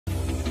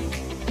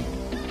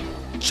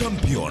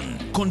Champion,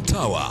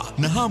 Kontawa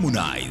na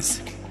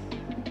Harmonize.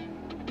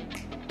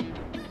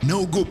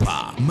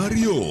 Naogopa,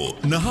 Mario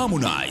na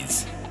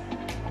Harmonize.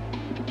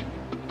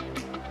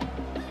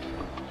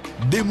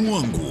 Demu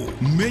wangu,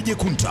 Meje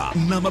Kunta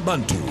na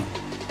Mabantu.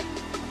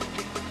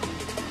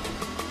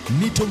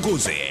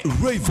 Nitongoze,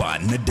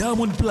 Rayvanny na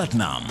Diamond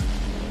Platinum.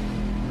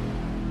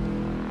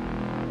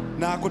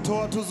 Na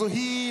kutoa tuzo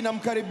hii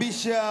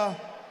namkaribisha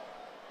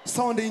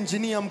sound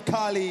engineer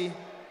mkali,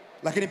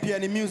 lakini pia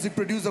ni music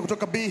producer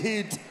kutoka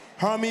B-Hit,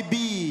 Harmy B.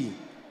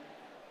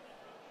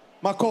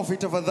 Makofi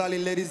tafadhali,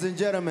 ladies and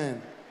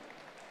gentlemen.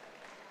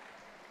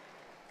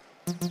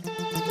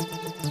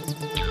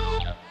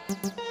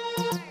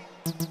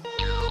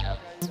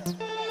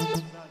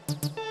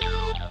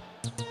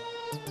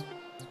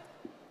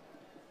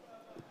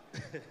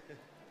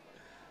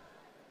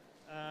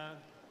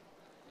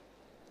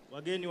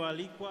 Wageni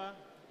waalikwa,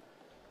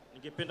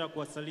 ningependa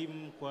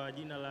kuwasalimu kwa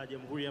jina la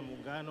Jamhuri ya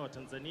Muungano wa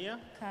Tanzania.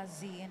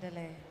 Kazi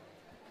endelee.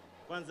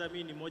 Kwanza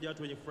mimi ni mmoja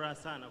watu wenye furaha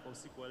sana kwa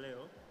usiku wa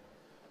leo,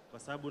 kwa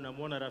sababu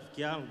namuona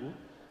rafiki yangu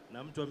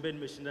na mtu ambaye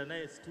nimeshinda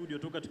naye studio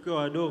toka tukiwa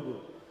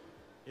wadogo.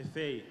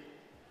 FA,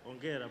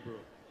 hongera bro.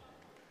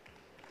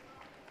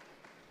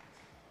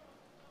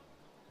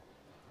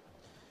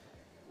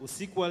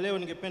 Usiku wa leo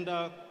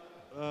ningependa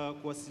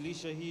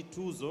kuwasilisha hii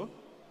tuzo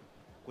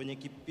kwenye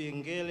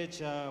kipengele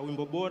cha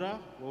wimbo bora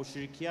wa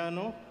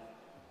ushirikiano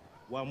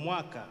wa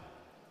mwaka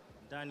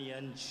ndani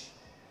ya nchi.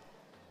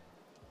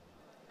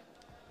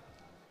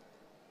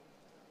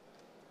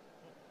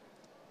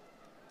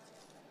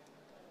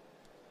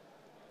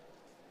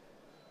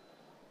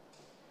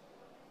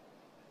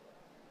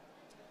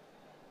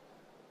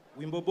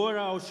 Wimbo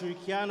bora wa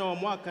ushirikiano wa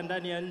mwaka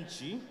ndani ya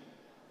nchi.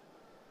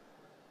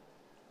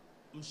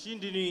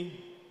 Mshindi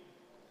ni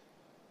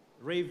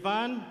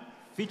Rayvanny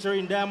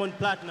featuring Diamond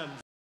Platinum.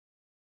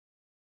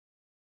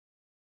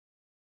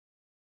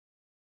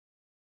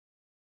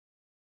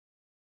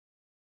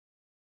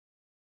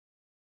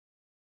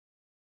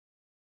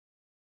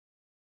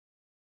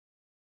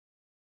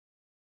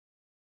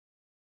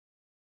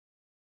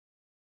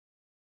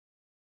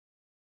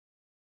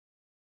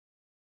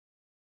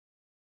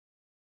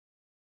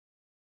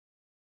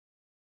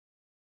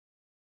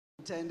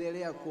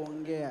 Nitaendelea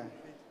kuongea.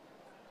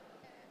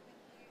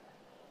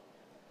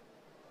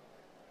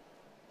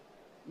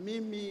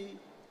 Mimi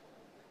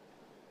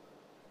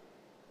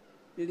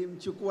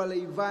nilimchukua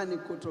Rayvanny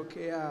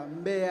kutokea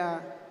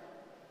Mbeya.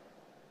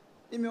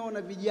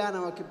 Nimeona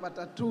vijana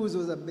wakipata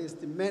tuzo za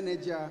best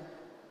manager.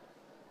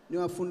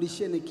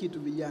 Niwafundisheni kitu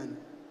vijana.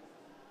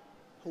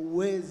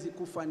 Huwezi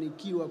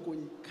kufanikiwa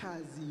kwenye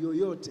kazi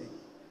yoyote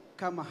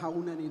kama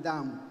hauna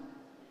nidhamu.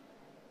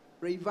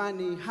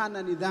 Rayvanny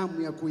hana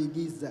nidhamu ya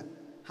kuigiza,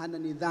 hana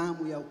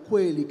nidhamu ya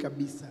ukweli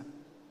kabisa.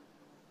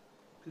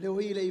 Leo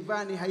hii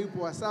Rayvanny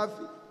hayupo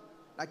Wasafi,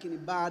 lakini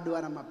bado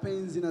ana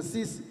mapenzi na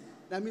sisi,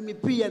 na mimi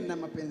pia nina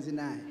mapenzi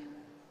naye.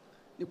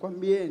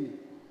 Nikwambieni,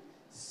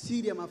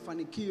 siri ya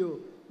mafanikio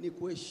ni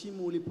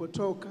kuheshimu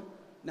ulipotoka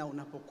na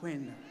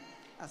unapokwenda.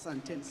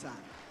 Asanteni sana.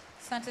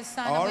 Asante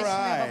sana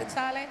Mheshimiwa Babu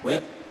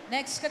Tale.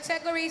 Next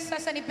category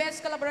sasa ni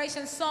best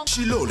collaboration song.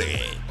 Shilole,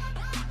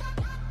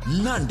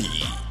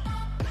 Nandi,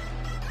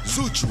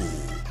 Zuchu,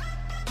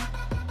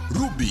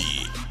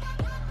 Ruby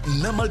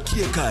na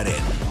Malkia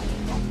Karen.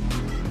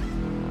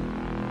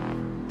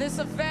 This is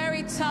a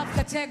very tough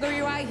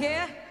category right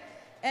here,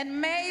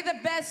 and may the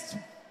best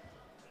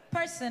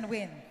person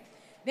win.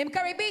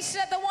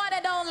 Nimkaribisha the one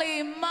and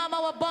only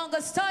Mama wa Bongo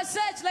Star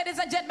Search. Ladies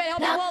and gentlemen,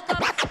 help me welcome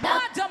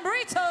Madam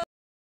Rito.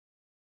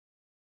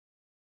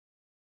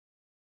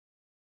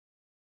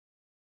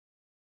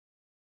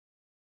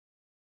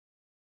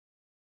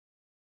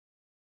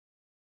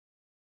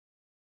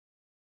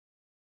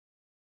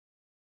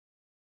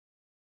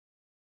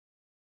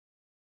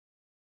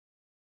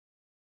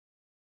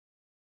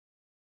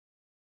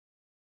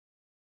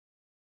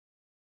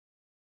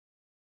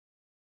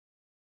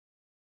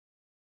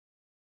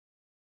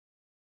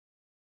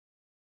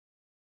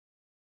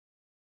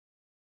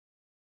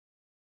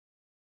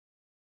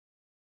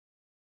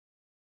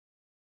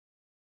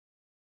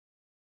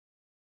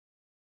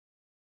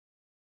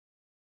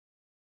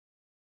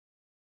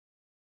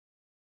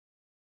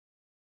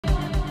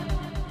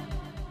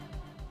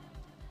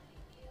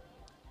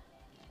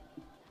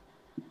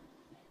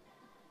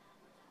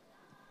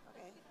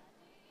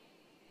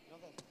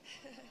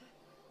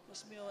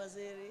 Mheshimiwa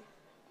Waziri,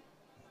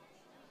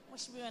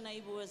 Mheshimiwa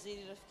Naibu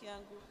Waziri, rafiki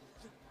yangu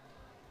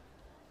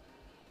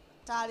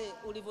Tale,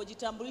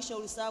 ulivyojitambulisha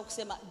ulisahau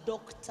kusema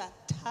Dr.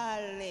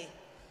 Tale.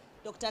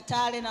 Dr.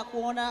 Tale na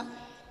kuona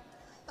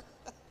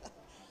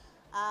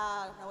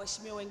na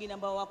waheshimiwa wengine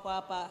ambao wako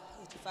hapa,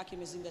 itifaki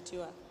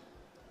imezingatiwa.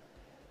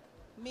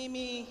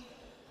 Mimi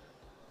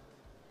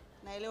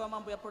naelewa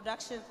mambo ya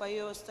production, kwa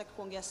hiyo sitaki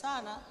kuongea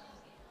sana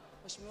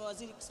Mheshimiwa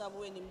Waziri, kwa sababu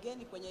wewe ni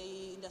mgeni kwenye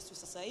hii industry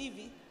sasa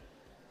hivi.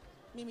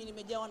 Mimi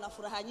nimejawa na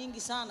furaha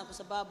nyingi sana kwa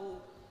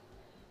sababu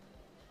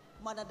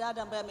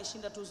mwanadada ambaye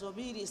ameshinda tuzo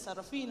mbili,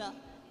 Sarafina,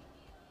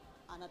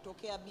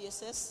 anatokea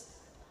BSS.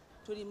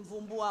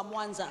 Tulimvumbua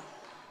Mwanza.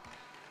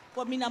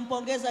 Kwa mimi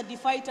nampongeza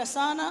D-Fighter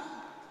sana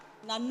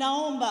na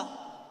naomba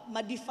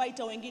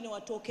ma-D-Fighter wengine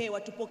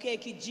watupokee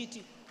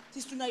kijiti.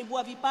 Sisi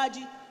tunaibua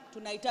vipaji,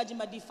 tunahitaji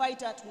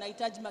ma-D-Fighter,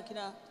 tunahitaji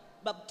makina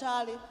BABU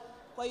TALE.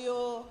 Kwa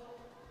hiyo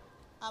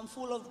I'm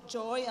full of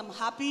joy, I'm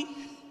happy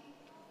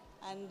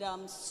and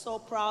I'm so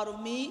proud of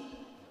me.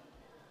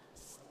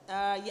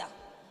 Yeah.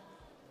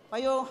 Kwa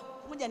hiyo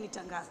ngoja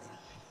nitangaze.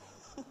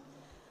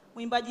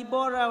 Mwimbaji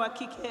bora wa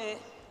kike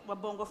wa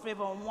Bongo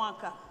Flava wa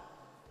mwaka.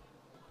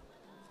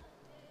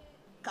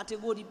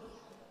 Kategori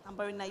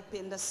ambayo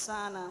naipenda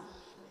sana.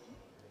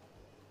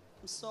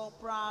 I'm so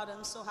proud,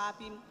 I'm so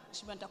happy.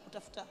 Mheshimiwa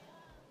nitakutafuta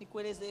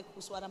nikueleze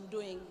kuhusu what I'm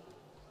doing.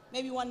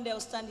 Maybe one day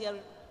I'll stand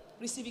here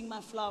receiving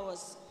my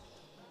flowers.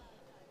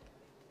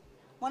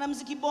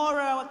 Mwanamuziki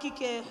bora wa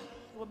kike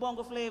wa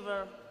Bongo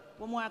Flava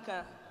wa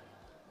mwaka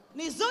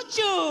ni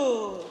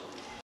Zuchu.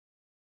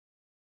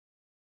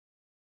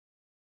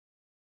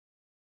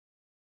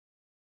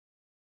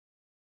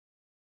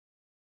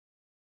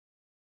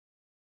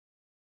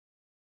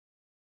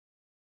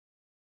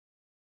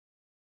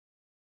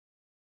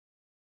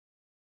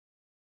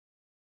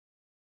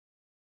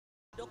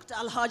 Dr.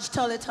 Alhaj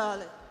Tale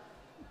Tale.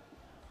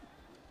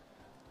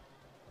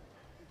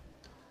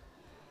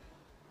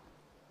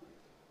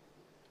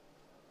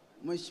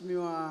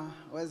 Mheshimiwa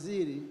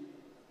Waziri,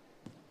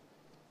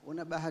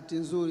 una bahati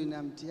nzuri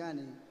na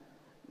mtihani,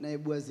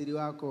 naibu waziri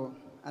wako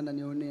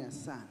ananionea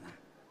sana.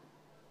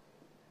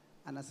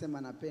 Anasema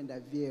anapenda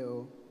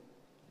vyeo.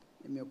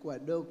 Nimekuwa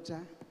dokta,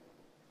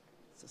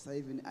 sasa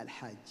hivi ni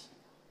Alhaji.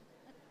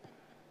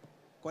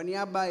 Kwa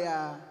niaba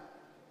ya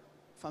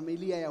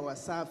familia ya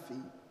Wasafi,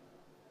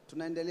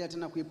 tunaendelea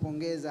tena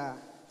kuipongeza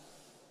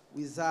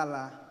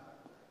wizara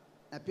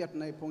na pia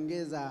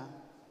tunaipongeza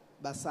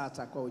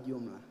BASATA kwa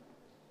ujumla.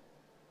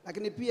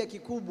 Lakini pia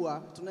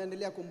kikubwa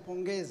tunaendelea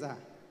kumpongeza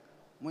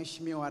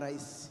Mheshimiwa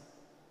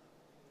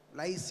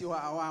Rais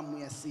wa awamu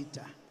ya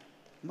 6,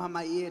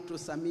 mama yetu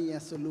Samia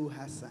Suluhu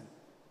Hassan.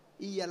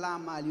 Hii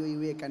alama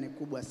aliyoiweka ni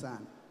kubwa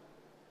sana.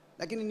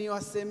 Lakini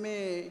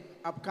niwasemee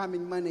upcoming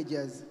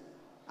managers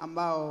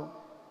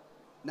ambao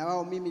na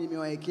wao mimi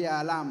nimewaekea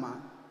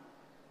alama.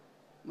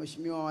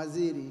 Mheshimiwa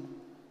Waziri,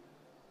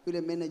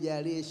 yule manager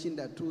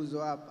aliyeshinda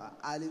tuzo hapa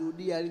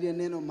alirudia lile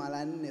neno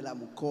mara 4 la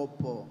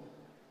mkopo.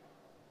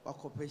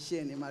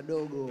 Wakopesheni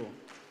madogo.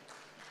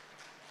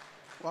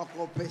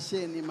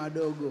 Wakopesheni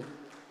madogo.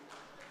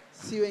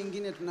 Si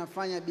wengine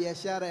tunafanya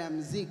biashara ya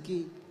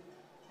muziki.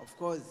 Of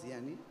course,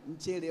 yani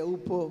mchele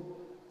upo,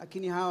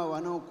 lakini hawa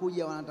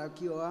wanaokuja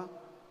wanatakiwa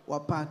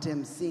wapate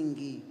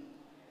msingi.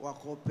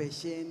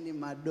 Wakopesheni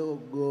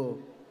madogo.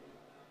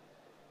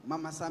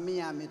 Mama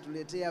Samia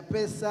ametuletea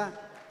pesa,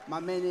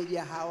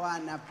 mameneja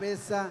hawana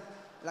pesa,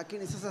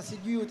 lakini sasa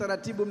sijui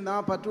utaratibu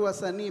mnawapa tu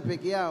wasanii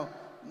peke yao.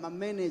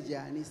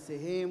 Mameneja ni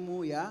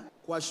sehemu ya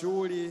kwa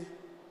shughuli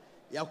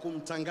ya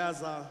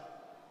kumtangaza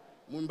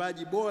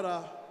mwimbaji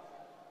bora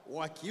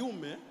wa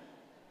kiume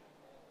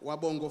wa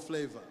Bongo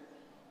Flava.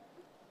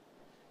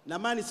 Na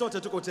mani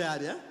sote tuko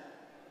tayari eh?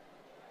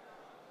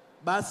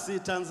 Basi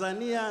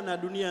Tanzania na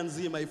dunia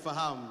nzima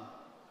ifahamu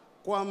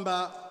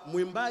kwamba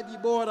mwimbaji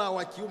bora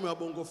wa kiume wa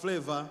Bongo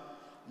Flava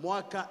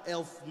mwaka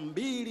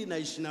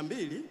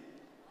 2022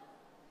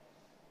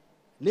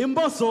 ni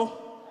Mbosso.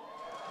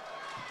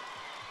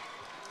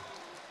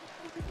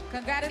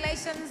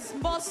 Congratulations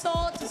Mbosso.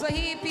 Tuzo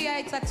hii pia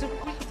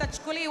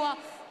itachukuliwa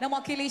na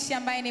mwakilishi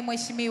ambaye ni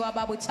Mheshimiwa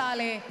BABU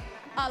TALE,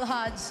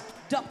 Alhaj,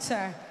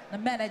 Doctor na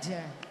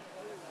Manager.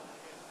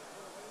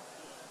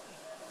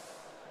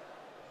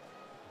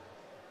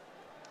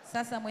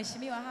 Sasa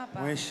mheshimiwa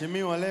hapa.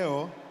 Mheshimiwa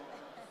leo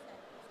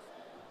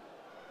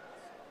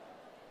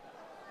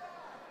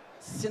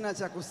sina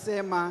cha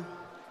kusema,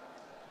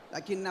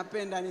 lakini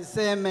napenda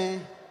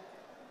niseme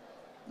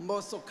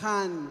Mbosso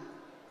Khan,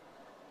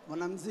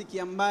 mwanamuziki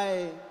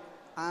ambaye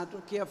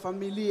anatokea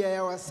familia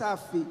ya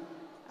Wasafi,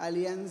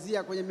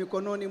 alianzia kwenye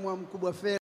mikononi mwa mkubwa Fela.